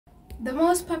The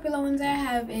most popular ones I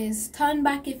have is turn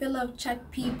back if you love chat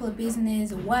people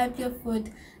business, wipe your foot,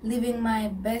 living my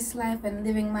best life and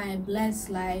living my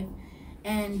blessed life,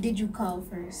 and did you call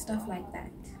first, stuff like that.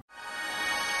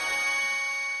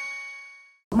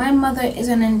 My mother is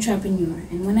an entrepreneur,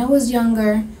 and when I was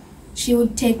younger, she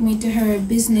would take me to her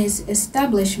business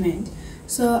establishment.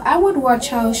 So I would watch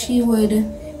how she would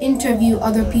interview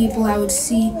other people. I would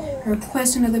see her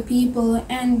question other people,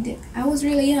 and I was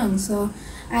really young, so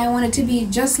I wanted to be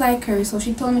just like her. So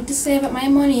she told me to save up my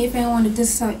money if I wanted to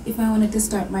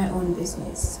start my own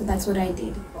business. So that's what I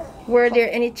did. Were there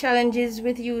any challenges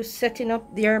with you setting up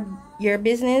your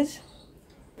business?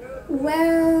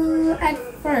 Well, at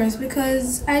first,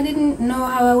 because I didn't know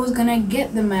how I was gonna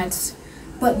get the mats,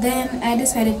 but then I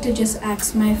decided to just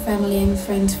ask my family and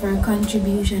friends for a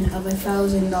contribution of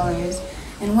 $1,000.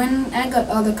 And when I got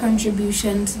all the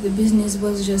contributions, the business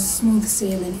was just smooth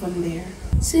sailing from there.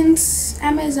 Since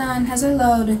Amazon has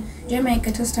allowed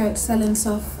Jamaica to start selling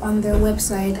stuff on their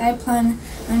website, I plan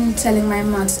on selling my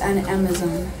mats on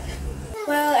Amazon.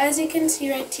 Well, as you can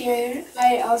see right here,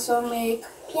 I also make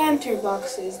planter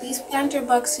boxes. These planter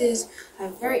boxes are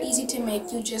very easy to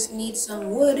make. You just need some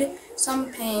wood,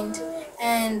 some paint,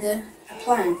 and a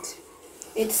plant.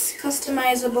 It's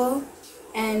customizable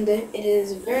and it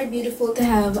is very beautiful to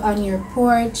have on your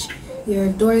porch, your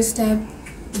doorstep,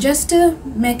 just to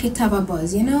make it have a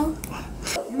buzz, you know?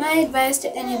 My advice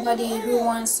to anybody who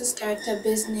wants to start a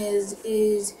business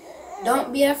is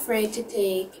don't be afraid to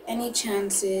take any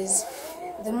chances.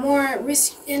 The more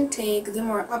risk you can take, the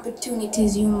more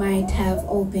opportunities you might have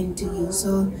open to you.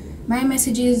 So my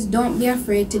message is don't be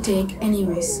afraid to take any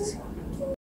risks.